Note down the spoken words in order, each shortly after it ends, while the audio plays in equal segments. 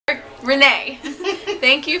Renee,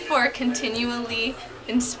 thank you for continually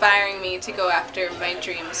inspiring me to go after my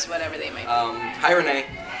dreams, whatever they might be. Hi Renee.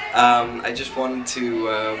 I just wanted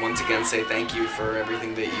to once again say thank you for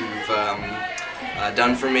everything that you've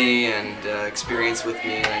done for me and experienced with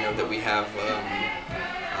me. And I know that we have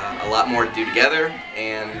a lot more to do together,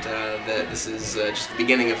 and that this is just the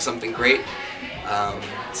beginning of something great.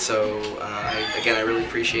 Again, I really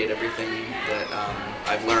appreciate everything that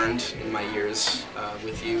I've learned in my years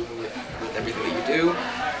with you, with everything that you do.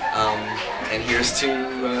 And here's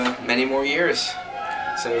to many more years.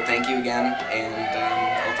 So thank you again, and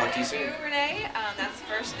I'll talk to you soon. Renee, that's the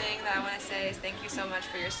first thing that I want to say is thank you so much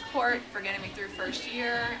for your support, for getting me through first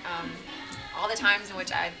year. All the times in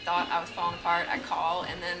which I thought I was falling apart, I call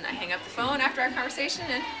and then I hang up the phone after our conversation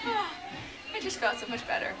and I just felt so much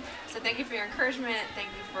better. So thank you for your encouragement, thank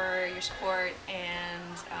you for your support,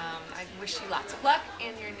 and I wish you lots of luck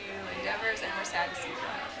in your new endeavors, and we're sad to see you go.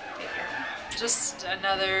 Take care. Just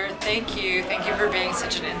another thank you. Thank you for being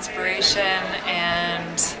such an inspiration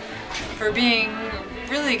and for being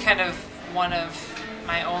really kind of one of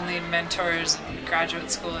my only mentors in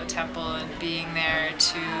graduate school at Temple, and being there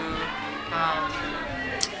to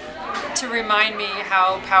remind me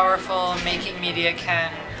how powerful making media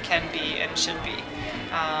can be and should be.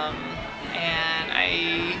 And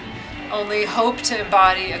I only hope to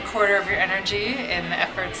embody a quarter of your energy in the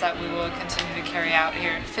efforts that we will continue to carry out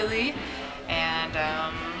here in Philly. And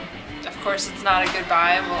of course, it's not a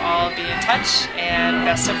goodbye. We'll all be in touch, and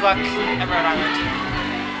best of luck at Rhode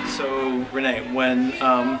Island. So Renee, when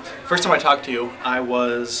first time I talked to you, I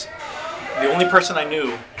was the only person I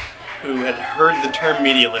knew who had heard the term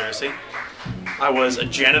media literacy. I was a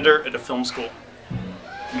janitor at a film school.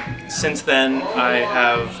 Since then, I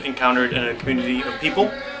have encountered a community of people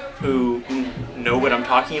who know what I'm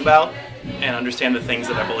talking about and understand the things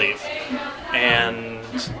that I believe. And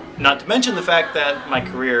not to mention the fact that my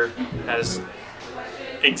career has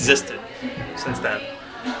existed since then.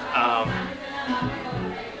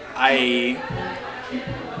 I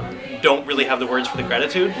don't really have the words for the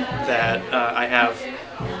gratitude that I have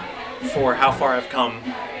for how far I've come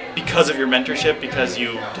because of your mentorship, because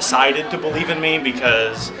you decided to believe in me,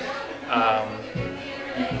 because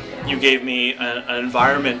you gave me an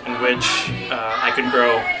environment in which I could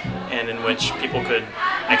grow, and in which people could,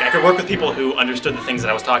 I could work with people who understood the things that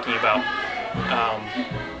I was talking about.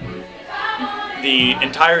 The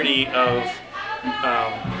entirety of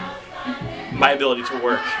my ability to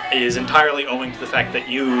work is entirely owing to the fact that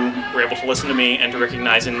you were able to listen to me and to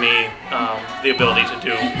recognize in me the ability to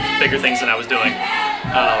do bigger things than I was doing.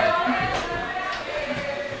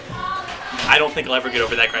 I don't think I'll ever get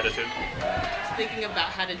over that gratitude. Thinking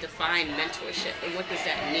about how to define mentorship and what does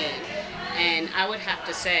that mean, and I would have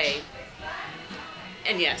to say,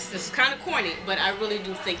 and yes, this is kind of corny, but I really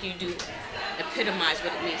do think you do epitomize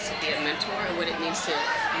what it means to be a mentor and what it means to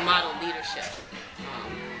model leadership.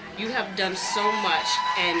 You have done so much,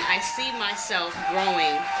 and I see myself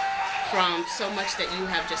growing from so much that you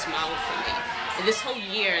have just modeled for me. And this whole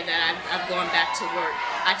year that I've gone back to work,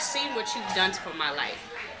 I've seen what you've done for my life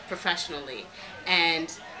professionally, and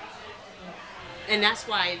that's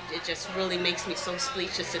why it just really makes me so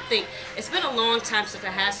speechless to think. It's been a long time since I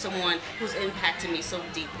had someone who's impacted me so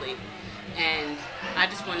deeply, and I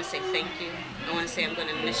just want to say thank you. I want to say I'm going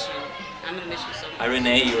to miss you. I'm going to miss you so much. Hi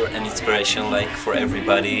Renee, you're an inspiration for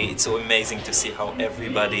everybody. It's so amazing to see how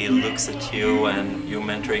everybody looks at you, and you're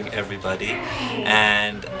mentoring everybody.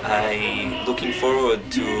 And I'm looking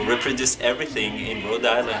forward to reproduce everything in Rhode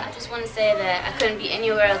Island. I just want to say that I couldn't be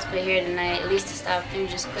anywhere else but here tonight, at least to stop through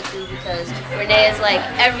just quickly, because Renee is like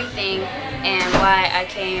everything and why I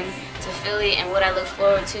came to Philly and what I look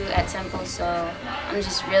forward to at Temple. So I'm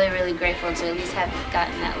just really, really grateful to at least have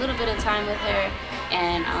gotten that little bit of time with her,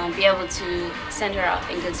 and be able to send her off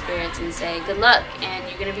in good spirits and say good luck, and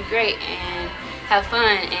you're going to be great, and have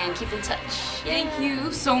fun, and keep in touch. Thank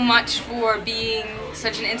you so much for being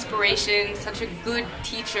such an inspiration, such a good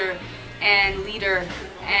teacher and leader,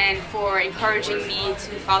 and for encouraging me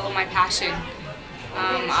to follow my passion.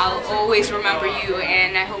 I'll always remember you,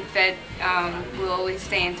 and I hope that we'll always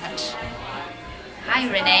stay in touch. Hi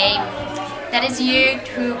Renee, that is you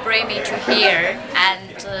who bring me to here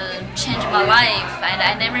and changed my life, and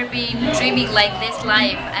I never been dreaming like this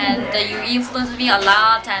life, and you influenced me a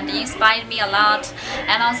lot and inspired me a lot,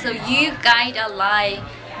 and also you guide a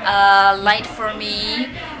light for me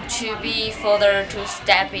to be further to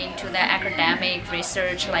step into the academic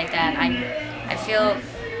research like that. I feel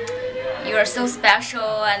you are so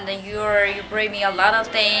special, and you bring me a lot of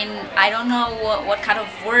things. I don't know what kind of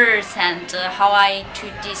words and how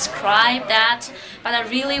to describe that, but I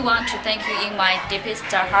really want to thank you in my deepest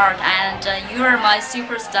heart, and you are my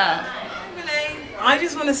superstar. Renee, I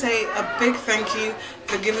just want to say a big thank you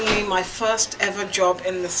for giving me my first ever job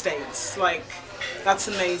in the States. Like, that's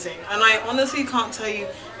amazing. And I honestly can't tell you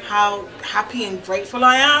how happy and grateful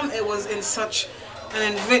I am. It was in such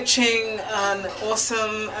an enriching and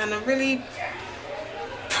awesome and a really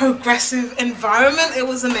progressive environment. It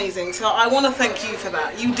was amazing. So I want to thank you for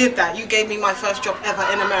that. You did that. You gave me my first job ever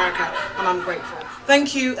in America, and I'm grateful.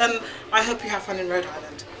 Thank you, and I hope you have fun in Rhode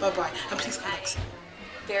Island. Bye-bye. And please come back soon.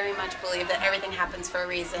 Very much believe that everything happens for a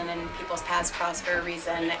reason and people's paths cross for a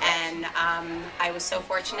reason, and I was so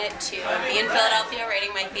fortunate to be in Philadelphia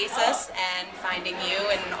writing my thesis and finding you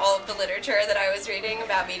and all of the literature that I was reading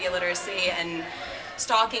about media literacy and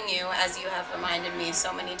stalking you, as you have reminded me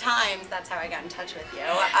so many times. That's how I got in touch with you.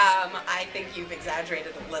 I think you've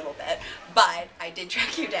exaggerated a little bit, but I did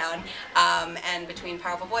track you down, and between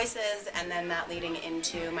Powerful Voices and then that leading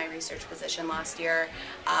into my research position last year,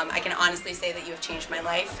 I can honestly say that you have changed my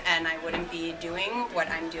life, and I wouldn't be doing what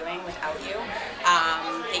I'm doing without you.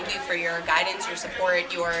 Thank you for your guidance, your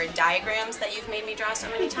support, your diagrams that you've made me draw so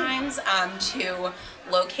many times to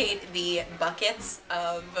locate the buckets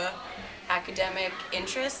of academic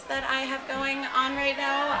interests that I have going on right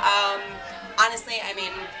now. Honestly, I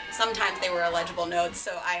mean, sometimes they were illegible notes,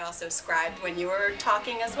 so I also scribed when you were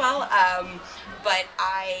talking as well. But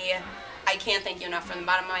I can't thank you enough from the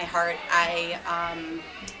bottom of my heart. I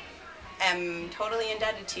am totally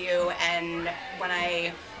indebted to you, and when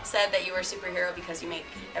I said that you were a superhero because you make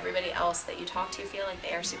everybody else that you talk to feel like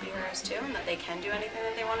they are superheroes too, and that they can do anything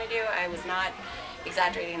that they want to do, I was not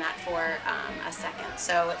exaggerating that for a second.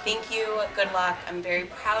 So thank you, good luck, I'm very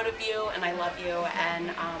proud of you, and I love you,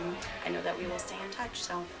 and I know that we will stay in touch.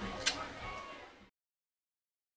 So